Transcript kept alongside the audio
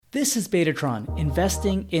This is Betatron,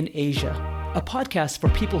 Investing in Asia, a podcast for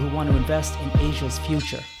people who want to invest in Asia's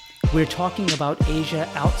future. We're talking about Asia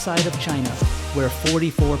outside of China, where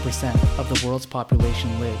 44% of the world's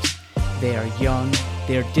population lives. They are young,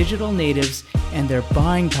 they're digital natives, and their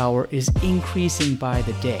buying power is increasing by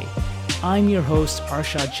the day. I'm your host,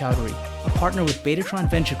 Arshad Chowdhury, a partner with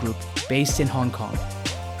Betatron Venture Group based in Hong Kong.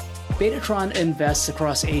 Betatron invests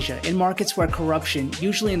across Asia in markets where corruption,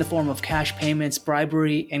 usually in the form of cash payments,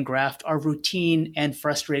 bribery, and graft, are routine and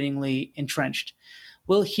frustratingly entrenched.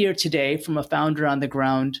 We'll hear today from a founder on the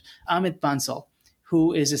ground, Amit Bansal,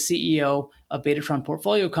 who is a CEO of Betatron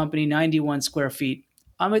portfolio company 91 Square Feet.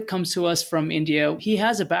 Amit comes to us from India. He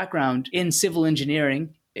has a background in civil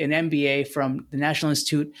engineering, an MBA from the National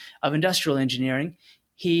Institute of Industrial Engineering.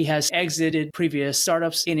 He has exited previous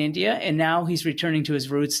startups in India, and now he's returning to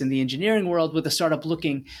his roots in the engineering world with a startup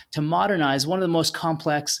looking to modernize one of the most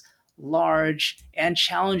complex, large, and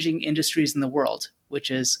challenging industries in the world,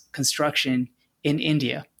 which is construction in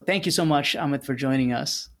India. Thank you so much, Amit, for joining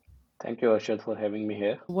us. Thank you, Arshad, for having me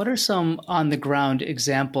here. What are some on-the-ground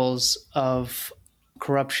examples of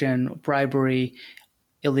corruption, bribery,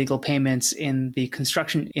 illegal payments in the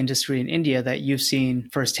construction industry in India that you've seen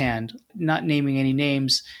firsthand? Not naming any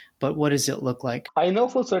names, but what does it look like? I know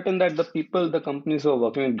for certain that the companies who are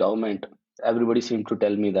working with government, everybody seems to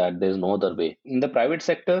tell me that there's no other way. In the private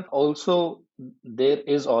sector, also, there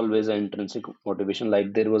is always an intrinsic motivation.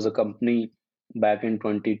 Like there was a company back in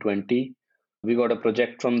 2020. We got a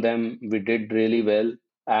project from them. We did really well.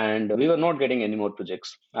 And we were not getting any more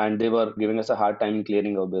projects. And they were giving us a hard time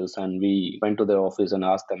clearing our bills. And we went to their office and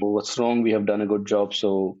asked them, oh, what's wrong? We have done a good job.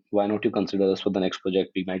 So why not you consider us for the next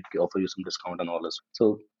project? We might offer you some discount and all this.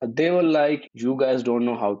 So they were like, you guys don't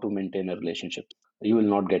know how to maintain a relationship. You will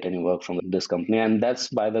not get any work from this company. And that's,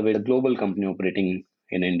 by the way, a global company operating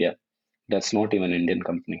in India. That's not even an Indian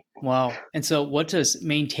company. Wow. And so what does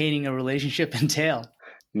maintaining a relationship entail?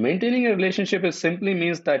 Maintaining a relationship is simply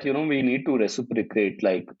means that we need to reciprocate.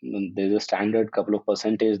 Like there's a standard couple of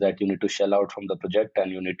percentage that you need to shell out from the project,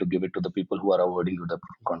 and you need to give it to the people who are awarding you the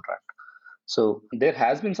contract. So there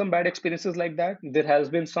has been some bad experiences like that. There has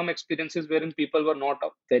been some experiences wherein people were not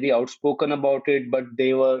very outspoken about it, but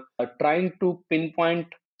they were trying to pinpoint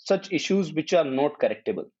such issues which are not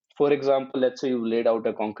correctable. For example, let's say you laid out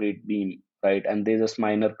a concrete beam, right, and there's a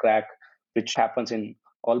minor crack which happens in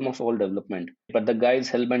almost all development. But the guy is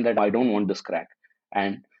hellbent that I don't want this crack.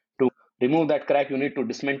 And to remove that crack, you need to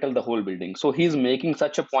dismantle the whole building. So he's making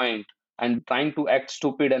such a point and trying to act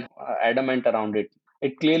stupid and adamant around it.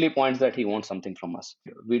 It clearly points that he wants something from us.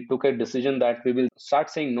 We took a decision that we will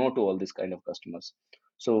start saying no to all these kind of customers.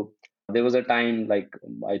 So there was a time like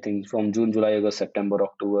I think from June, July, August, September,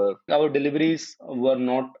 October, our deliveries were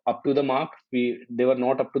not up to the mark. They were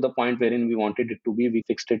not up to the point wherein we wanted it to be. We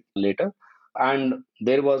fixed it later. And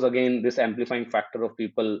there was again this amplifying factor of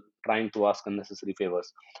people trying to ask unnecessary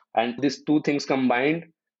favors. And these two things combined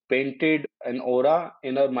painted an aura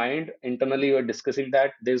in our mind. Internally, we were discussing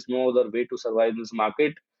that there's no other way to survive in this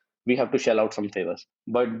market. We have to shell out some favors.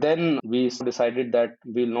 But then we decided that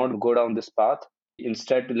we'll not go down this path.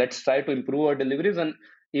 Instead, let's try to improve our deliveries. And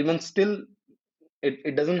even still,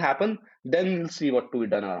 it doesn't happen, then we'll see what to be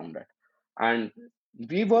done around that. And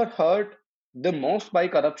we were hurt the most by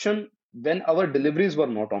corruption when our deliveries were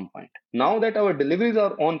not on point. Now that our deliveries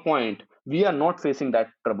are on point, we are not facing that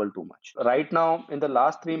trouble too much. Right now, in the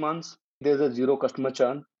last 3 months, there's a zero customer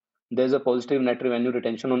churn. There's a positive net revenue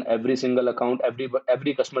retention on every single account.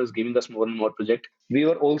 Every customer is giving us more and more project. We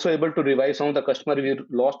were also able to revive some of the customer we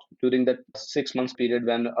lost during that 6 months period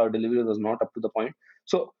when our delivery was not up to the point.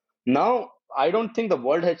 So now I don't think the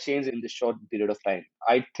world has changed in this short period of time.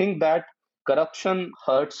 I think that corruption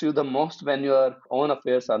hurts you the most when your own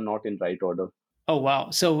affairs are not in right order. Oh, wow.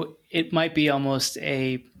 So it might be almost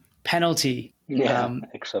a penalty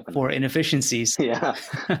for inefficiencies. Yeah.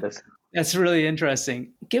 That's really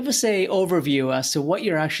interesting. Give us an overview as to what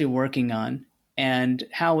you're actually working on and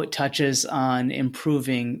how it touches on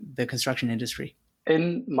improving the construction industry.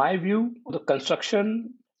 In my view, the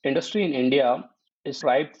construction industry in India is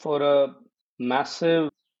ripe for a massive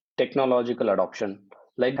technological adoption,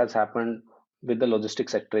 like has happened with the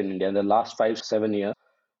logistics sector in India in the last 5-7 years.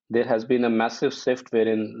 There has been a massive shift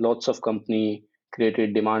wherein lots of company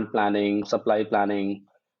created demand planning, supply planning,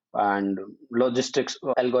 and logistics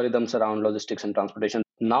algorithms around logistics and transportation.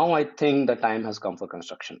 Now I think the time has come for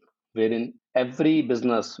construction, wherein every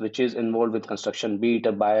business which is involved with construction, be it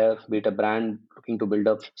a buyer, be it a brand looking to build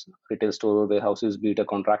up retail store or warehouses, be it a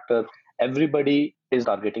contractor, everybody is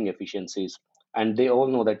targeting efficiencies. and they all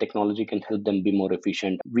know that technology can help them be more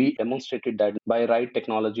efficient. We demonstrated that by right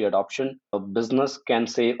technology adoption, a business can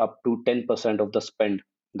save up to 10% of the spend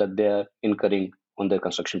that they are incurring on their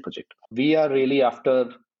construction project. We are really after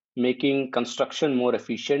making construction more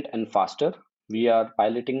efficient and faster. We are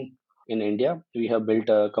piloting in India. We have built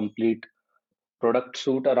a complete product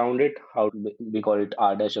suite around it. How we call it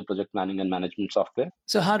R-Dash, a project planning and management software.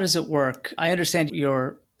 So, how does it work? I understand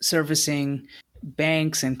you're servicing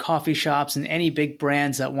banks and coffee shops and any big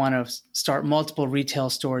brands that want to start multiple retail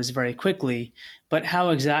stores very quickly, but how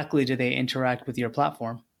exactly do they interact with your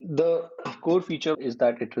platform? The core feature is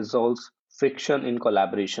that it resolves friction in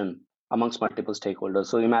collaboration amongst multiple stakeholders.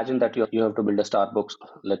 So imagine that you have to build a Starbucks,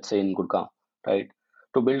 let's say in Gurgaon, right?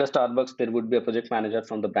 To build a Starbucks, there would be a project manager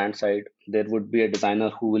from the brand side. There would be a designer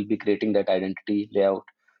who will be creating that identity layout.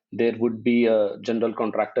 There would be a general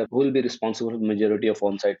contractor who will be responsible for the majority of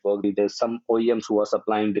on-site work. There's some OEMs who are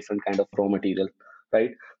supplying different kind of raw material,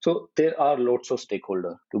 right? So there are lots of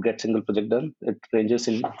stakeholders to get single project done. It ranges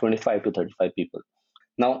in 25 to 35 people.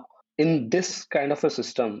 Now, in this kind of a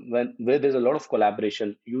system, where there's a lot of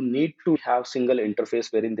collaboration, you need to have single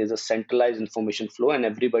interface wherein there's a centralized information flow and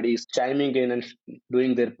everybody is chiming in and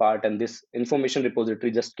doing their part. And this information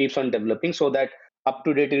repository just keeps on developing so that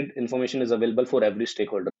up-to-date information is available for every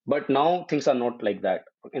stakeholder. But now things are not like that.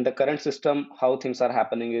 In the current system, how things are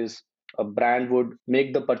happening is a brand would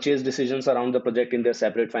make the purchase decisions around the project in their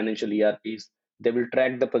separate financial ERPs. They will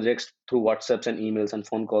track the projects through WhatsApps and emails and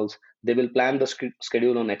phone calls. They will plan the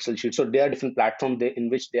schedule on Excel sheets. So there are different platforms in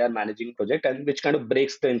which they are managing project and which kind of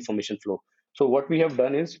breaks the information flow. So what we have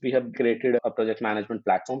done is we have created a project management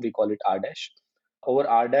platform. We call it R-Dash. Over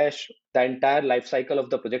R-Dash, the entire life cycle of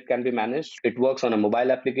the project can be managed. It works on a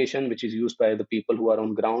mobile application, which is used by the people who are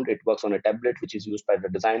on ground. It works on a tablet, which is used by the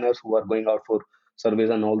designers who are going out for surveys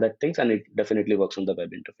and all that things. And it definitely works on the web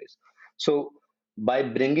interface. So by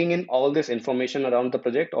bringing in all this information around the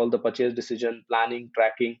project, all the purchase decision, planning,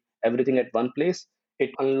 tracking, everything at one place,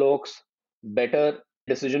 it unlocks better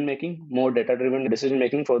decision making, more data driven decision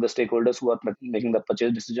making for the stakeholders who are making the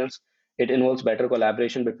purchase decisions. It involves better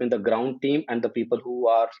collaboration between the ground team and the people who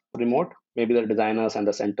are remote, maybe the designers and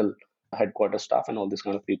the central headquarters staff and all these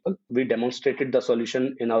kind of people. We demonstrated the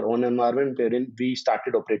solution in our own environment wherein we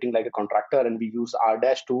started operating like a contractor, and we use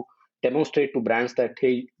R-Dash to demonstrate to brands that,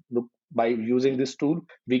 hey, look, by using this tool,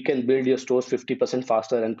 we can build your stores 50%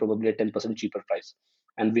 faster and probably a 10% cheaper price.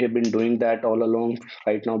 And we have been doing that all along,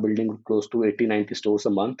 right now building close to 80, 90 stores a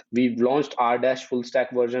month. We've launched R-Dash full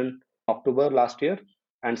stack version October last year.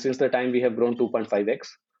 And since the time we have grown 2.5x,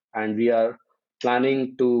 and we are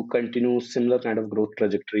planning to continue similar kind of growth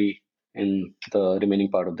trajectory in the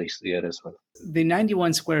remaining part of this year as well. The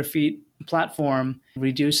 91 square feet platform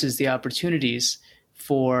reduces the opportunities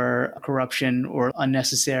for corruption or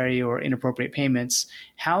unnecessary or inappropriate payments.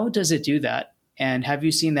 How does it do that? And have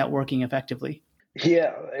you seen that working effectively?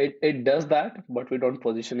 Yeah, it does that, but we don't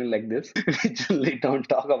position it like this. We generally don't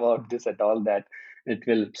talk about this at all, that it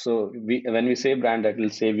will. So when we say brand that will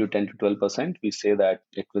save you 10 to 12%, we say that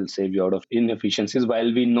it will save you out of inefficiencies,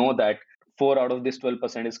 while we know that 4 out of this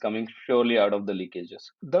 12% is coming purely out of the leakages.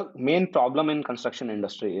 The main problem in construction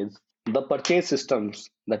industry is the purchase systems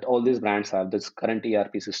that all these brands have, this current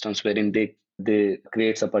ERP systems wherein they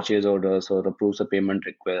creates a purchase orders or approves a payment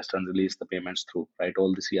request and release the payments through, right?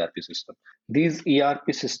 All this ERP system. These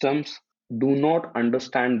ERP systems do not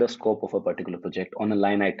understand the scope of a particular project on a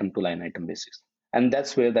line item to line item basis. And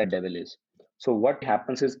that's where the devil is. So what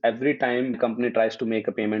happens is every time the company tries to make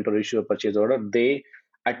a payment or issue a purchase order, they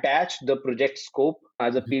attach the project scope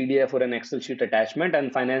as a PDF or an Excel sheet attachment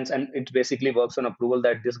and finance, and it basically works on approval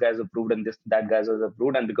that this guy's approved and that guy's is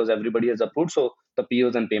approved, and because everybody has approved, so the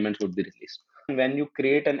POs and payments would be released. And when you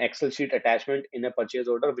create an Excel sheet attachment in a purchase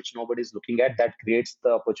order which nobody is looking at, that creates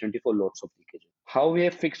the opportunity for lots of leakage. How we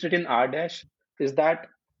have fixed it in R-Dash is that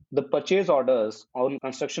the purchase orders on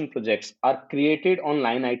construction projects are created on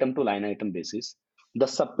line item to line item basis. The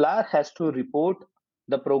supplier has to report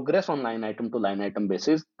the progress on line item to line item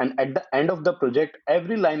basis, and at the end of the project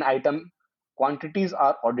every line item quantities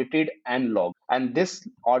are audited and logged, and this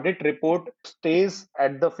audit report stays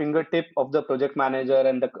at the fingertip of the project manager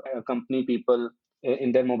and the company people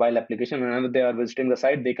in their mobile application. Whenever they are visiting the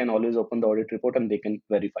site, they can always open the audit report and they can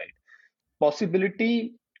verify it.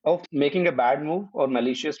 Possibility of making a bad move or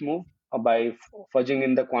malicious move by fudging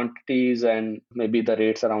in the quantities and maybe the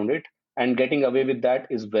rates around it and getting away with that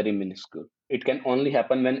is very minuscule. It can only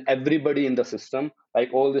happen when everybody in the system, like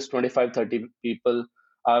all these 25, 30 people,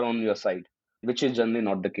 are on your side, which is generally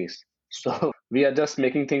not the case. So we are just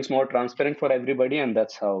making things more transparent for everybody, and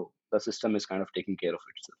that's how the system is kind of taking care of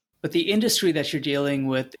itself. But the industry that you're dealing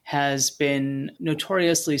with has been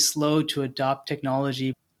notoriously slow to adopt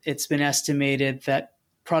technology. It's been estimated that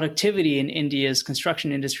productivity in India's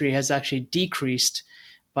construction industry has actually decreased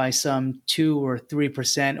by some 2 or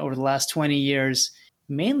 3% over the last 20 years,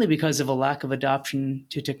 mainly because of a lack of adoption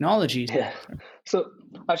to technology. Yeah. So,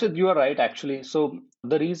 Ashad, you are right, actually. So,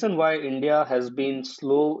 the reason why India has been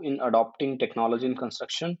slow in adopting technology in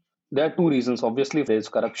construction, there are two reasons. Obviously, there's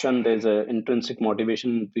corruption, there's a intrinsic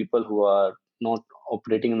motivation in people who are not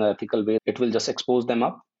operating in an ethical way. It will just expose them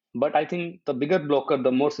up. But I think the bigger blocker,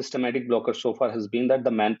 the more systematic blocker so far has been that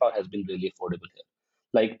the manpower has been really affordable here.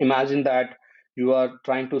 Like, imagine that you are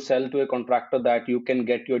trying to sell to a contractor that you can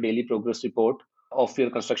get your daily progress report of your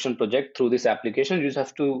construction project through this application. You just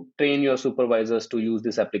have to train your supervisors to use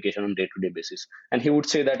this application on day-to-day basis. And he would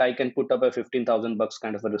say that I can put up a 15,000 bucks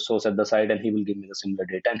kind of a resource at the side and he will give me the similar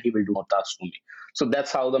data and he will do more tasks for me. So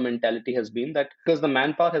that's how the mentality has been, that because the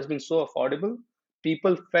manpower has been so affordable,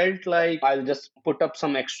 people felt like I'll just put up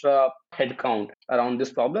some extra headcount around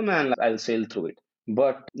this problem and I'll sail through it.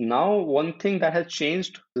 But now one thing that has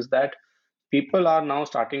changed is that people are now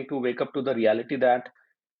starting to wake up to the reality that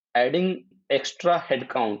adding extra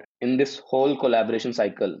headcount in this whole collaboration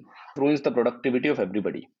cycle ruins the productivity of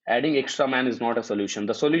everybody. Adding extra man is not a solution.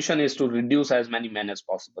 The solution is to reduce as many men as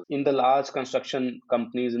possible. In the large construction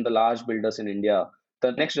companies, in the large builders in India,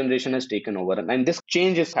 the next generation has taken over. And this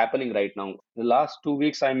change is happening right now. The last 2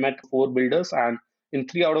 weeks, I met 4 builders, and in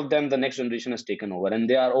 3 out of them, the next generation has taken over. And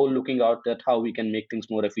they are all looking out at how we can make things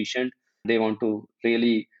more efficient. They want to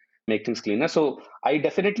really make things cleaner. So I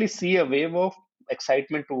definitely see a wave of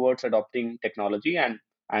excitement towards adopting technology, and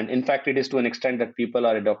in fact it is to an extent that people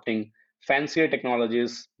are adopting fancier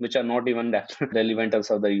technologies which are not even that relevant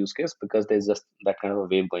as of the use case, because there's just that kind of a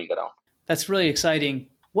wave going around. That's really exciting.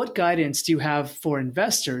 What guidance do you have for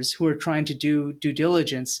investors who are trying to do due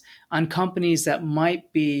diligence on companies that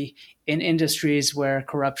might be in industries where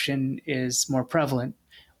corruption is more prevalent,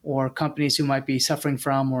 or companies who might be suffering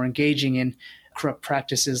from or engaging in corrupt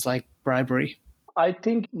practices like bribery? I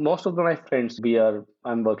think most of my friends,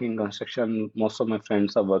 I'm working in construction, most of my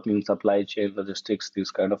friends are working in supply chain, logistics,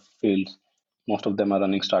 these kind of fields. Most of them are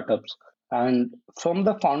running startups. And from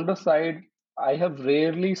the founder side, I have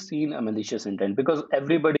rarely seen a malicious intent, because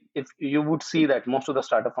everybody, if you would see that most of the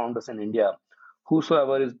startup founders in India,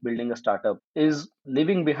 whosoever is building a startup, is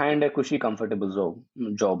living behind a cushy, comfortable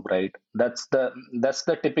job, right? That's the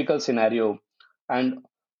typical scenario. And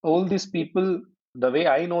all these people, the way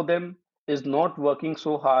I know them, is not working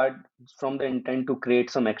so hard from the intent to create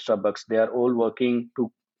some extra bucks. They are all working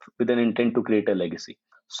to with an intent to create a legacy.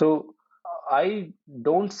 So I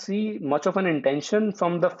don't see much of an intention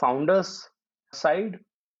from the founders side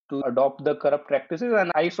to adopt the corrupt practices,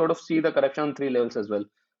 and I sort of see the corruption on 3 levels as well.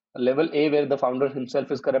 Level A, where the founder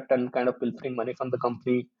himself is corrupt and kind of pilfering money from the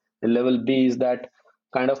company. The level B is that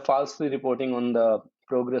kind of falsely reporting on the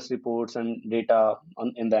progress reports and data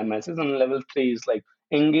in the MSs, and level 3 is like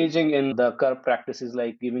engaging in the corrupt practices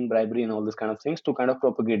like giving bribery and all these kind of things to kind of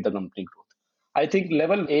propagate the company growth. I think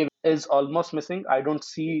level A is almost missing. I don't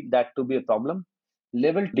see that to be a problem.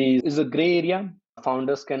 Level B is a gray area.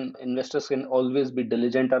 Investors can always be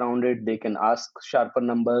diligent around it. They can ask sharper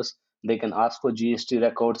numbers. They can ask for GST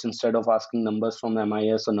records instead of asking numbers from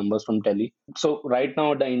MIS or numbers from Tele. So right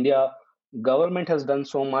now, the India government has done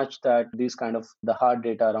so much that these kind of the hard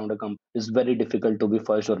data around a company is very difficult to be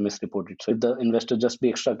fudged or misreported. So if the investor just be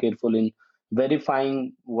extra careful in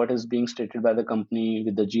verifying what is being stated by the company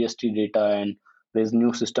with the GST data, and there's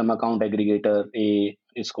new system account aggregator A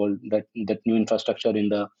is called, that new infrastructure in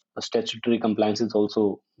the statutory compliance is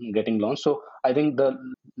also getting launched. So I think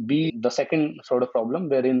the second sort of problem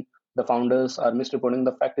wherein the founders are misreporting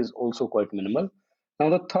the fact is also quite minimal. Now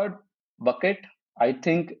the third bucket, I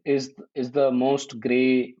think, is the most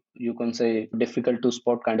gray, you can say difficult to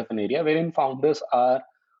spot kind of an area, wherein founders are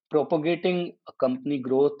propagating a company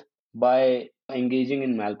growth by engaging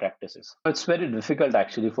in malpractices. It's very difficult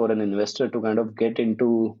actually for an investor to kind of get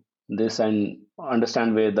into this and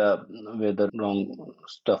understand where the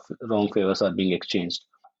wrong favors are being exchanged.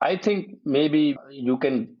 I think maybe you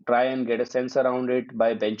can try and get a sense around it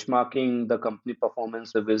by benchmarking the company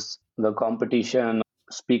performance with the competition,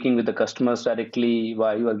 speaking with the customers directly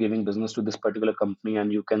why you are giving business to this particular company,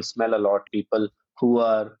 and you can smell a lot people who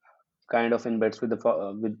are kind of in beds with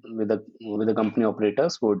the company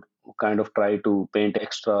operators would kind of try to paint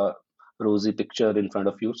extra rosy picture in front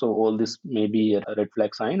of you. So all this may be a red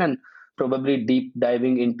flag sign, and probably deep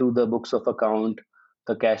diving into the books of account,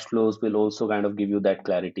 the cash flows will also kind of give you that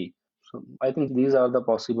clarity. So I think these are the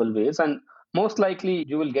possible ways, and most likely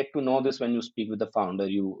you will get to know this when you speak with the founder.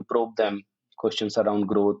 You probe them questions around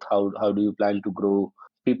growth. How do you plan to grow?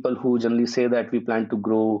 People who generally say that we plan to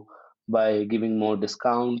grow by giving more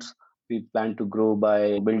discounts, we plan to grow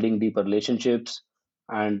by building deeper relationships,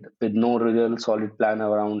 and with no real solid plan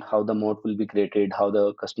around how the moat will be created, how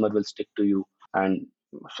the customer will stick to you. And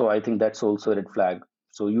so I think that's also a red flag.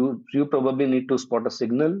 So you probably need to spot a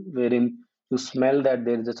signal wherein you smell that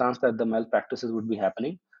there is a chance that the malpractices would be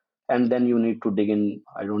happening, and then you need to dig in.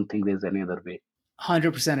 I don't think there's any other way.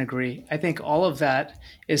 100% agree. I think all of that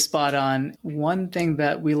is spot on. One thing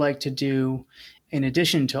that we like to do, in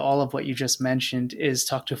addition to all of what you just mentioned, is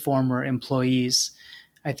talk to former employees.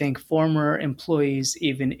 I think former employees,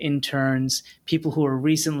 even interns, people who were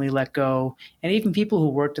recently let go, and even people who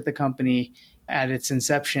worked at the company at its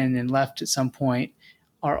inception and left at some point,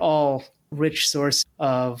 are all rich source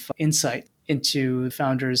of insight into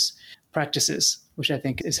founders' practices, which I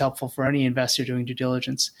think is helpful for any investor doing due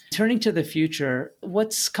diligence. Turning to the future,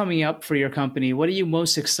 what's coming up for your company? What are you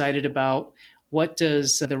most excited about? What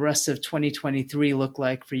does the rest of 2023 look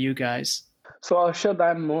like for you guys? So, Arshad,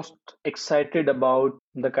 I'm most excited about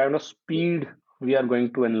the kind of speed we are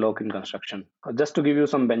going to unlock in construction. Just to give you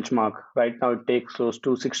some benchmark, right now it takes close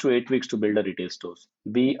to 6 to 8 weeks to build a retail store.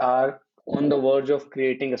 We are on the verge of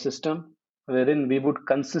creating a system wherein we would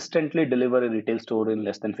consistently deliver a retail store in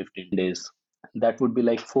less than 15 days. That would be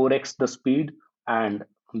like 4x the speed. And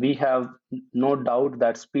we have no doubt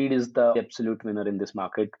that speed is the absolute winner in this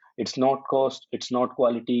market. It's not cost, it's not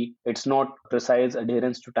quality, it's not precise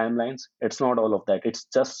adherence to timelines, it's not all of that. It's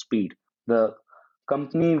just speed. The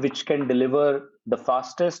company which can deliver the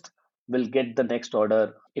fastest will get the next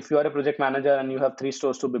order. If you are a project manager and you have 3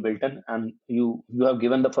 stores to be built in, and you have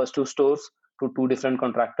given the first 2 stores to 2 different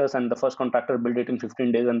contractors, and the first contractor built it in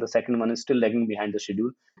 15 days and the second one is still lagging behind the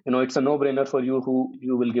schedule, it's a no-brainer for you who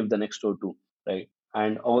you will give the next store to, right?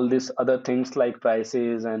 And all these other things like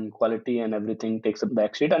prices and quality and everything takes a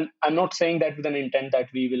backseat. And I'm not saying that with an intent that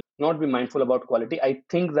we will not be mindful about quality. I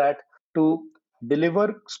think that to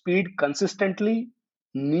deliver speed consistently,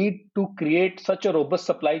 need to create such a robust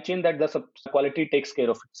supply chain that the quality takes care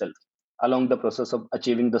of itself along the process of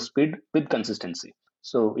achieving the speed with consistency.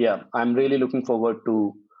 So yeah, I'm really looking forward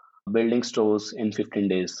to building stores in 15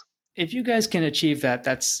 days. If you guys can achieve that,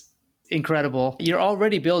 that's incredible. You're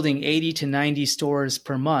already building 80 to 90 stores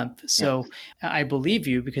per month. So yeah. I believe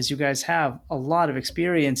you because you guys have a lot of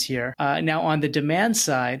experience here. Now, on the demand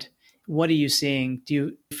side, what are you seeing? Do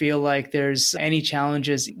you feel like there's any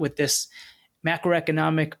challenges with this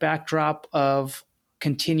macroeconomic backdrop of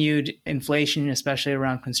continued inflation, especially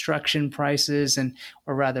around construction prices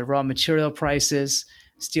or rather raw material prices,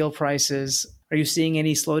 steel prices? Are you seeing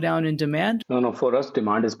any slowdown in demand? No, for us,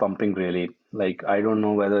 demand is pumping really. Like, I don't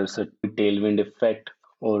know whether it's a tailwind effect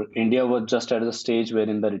or India was just at a stage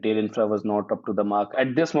wherein the retail infra was not up to the mark.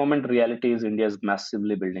 At this moment, reality is India is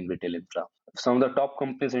massively building retail infra. Some of the top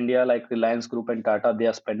companies in India, like Reliance Group and Tata, they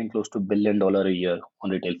are spending close to $1 billion a year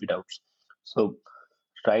on retail fit outs. So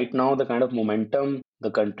right now, the kind of momentum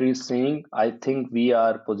the country is seeing, I think we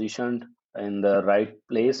are positioned in the right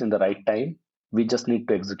place in the right time. We just need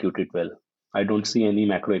to execute it well. I don't see any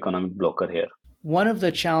macroeconomic blocker here. One of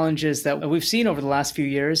the challenges that we've seen over the last few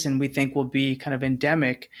years, and we think will be kind of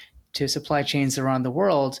endemic to supply chains around the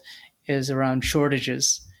world, is around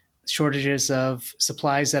shortages of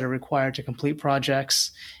supplies that are required to complete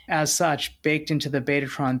projects. As such, baked into the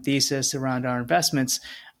Betatron thesis around our investments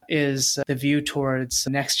is the view towards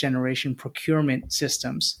next generation procurement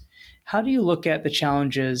systems. How do you look at the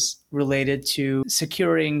challenges related to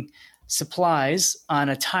securing supplies on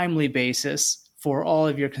a timely basis for all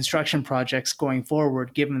of your construction projects going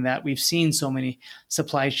forward, given that we've seen so many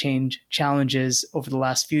supply chain challenges over the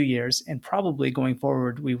last few years, and probably going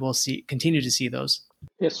forward, we will continue to see those?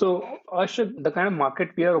 Yeah, so Ashok, the kind of market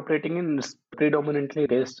we are operating in is predominantly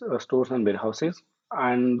stores and warehouses,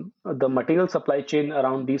 and the material supply chain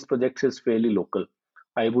around these projects is fairly local.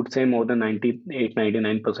 I would say more than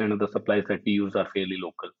 99% of the supplies that we use are fairly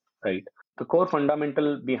local, right? The core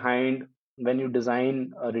fundamental behind when you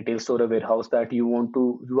design a retail store or warehouse that you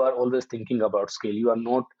are always thinking about scale. You are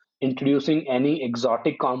not introducing any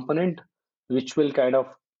exotic component which will kind of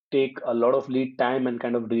take a lot of lead time and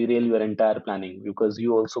kind of derail your entire planning, because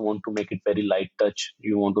you also want to make it very light touch.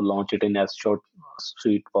 You want to launch it in as short,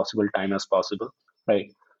 sweet possible time as possible,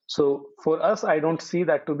 right? So for us, I don't see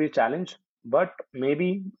that to be a challenge. But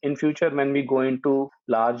maybe in future, when we go into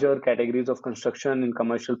larger categories of construction in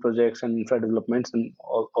commercial projects and infra developments and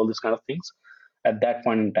all these kind of things, at that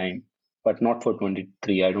point in time, but not for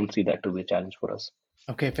 23, I don't see that to be a challenge for us.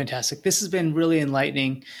 Okay, fantastic. This has been really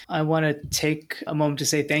enlightening. I want to take a moment to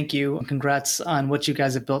say thank you and congrats on what you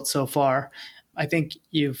guys have built so far. I think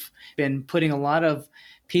you've been putting a lot of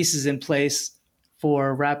pieces in place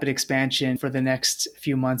for rapid expansion for the next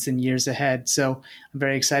few months and years ahead. So I'm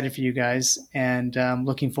very excited for you guys and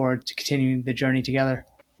looking forward to continuing the journey together.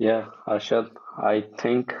 Yeah, Arshad, I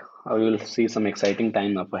think I will see some exciting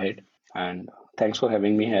time up ahead. And thanks for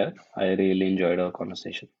having me here. I really enjoyed our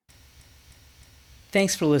conversation.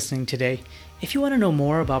 Thanks for listening today. If you want to know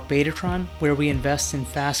more about Betatron, where we invest in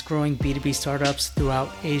fast-growing B2B startups throughout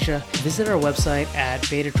Asia, visit our website at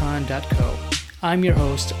betatron.co. I'm your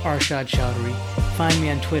host, Arshad Chowdhury. Find me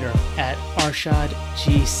on Twitter at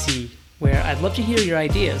ArshadGC, where I'd love to hear your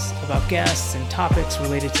ideas about guests and topics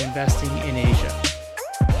related to investing in Asia.